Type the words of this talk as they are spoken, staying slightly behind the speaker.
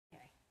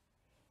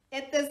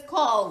It is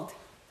cold.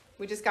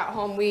 We just got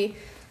home. We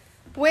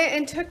went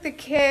and took the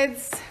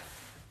kids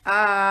to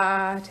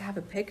have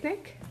a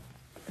picnic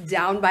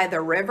down by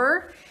the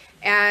river,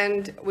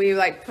 and we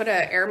like put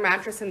an air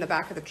mattress in the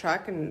back of the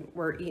truck and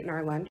we're eating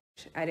our lunch.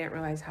 I didn't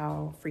realize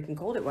how freaking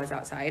cold it was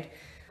outside.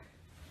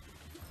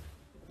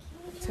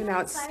 So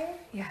now it's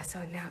so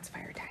now it's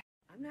fire time.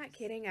 I'm not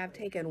kidding. I've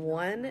taken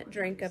one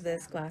drink of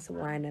this glass of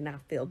wine and I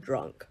feel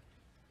drunk.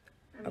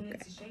 Okay,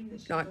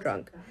 not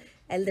drunk.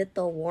 A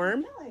little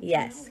warm,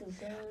 yes.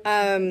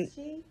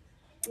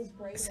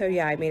 So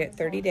yeah, I made it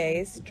 30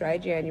 days, dry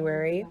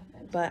January,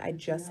 but I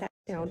just sat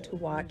down to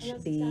watch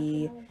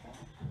the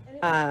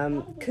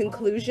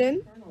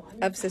conclusion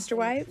of Sister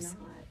Wives,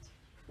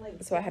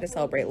 so I had to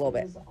celebrate a little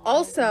bit.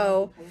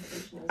 Also,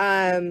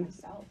 I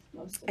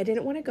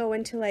didn't want to go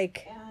into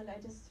like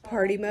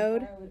party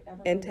mode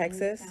in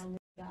Texas,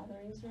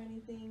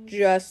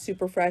 just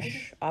super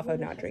fresh off of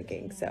not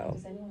drinking, so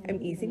I'm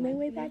easing my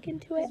way back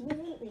into it.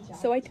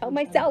 So I tell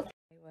myself.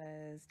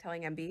 I was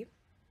telling MB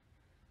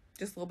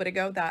just a little bit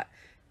ago that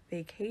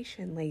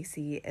vacation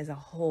Lacey is a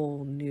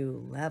whole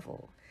new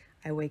level.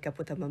 I wake up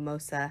with a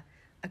mimosa,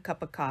 a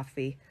cup of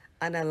coffee,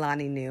 an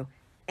Alani Nu,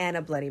 and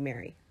a Bloody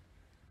Mary.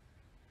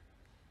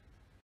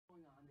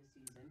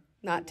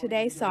 Not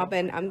today,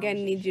 Sabin. I'm gonna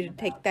need you to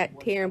take that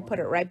tear and put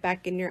it right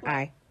back in your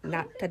eye.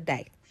 Not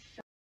today.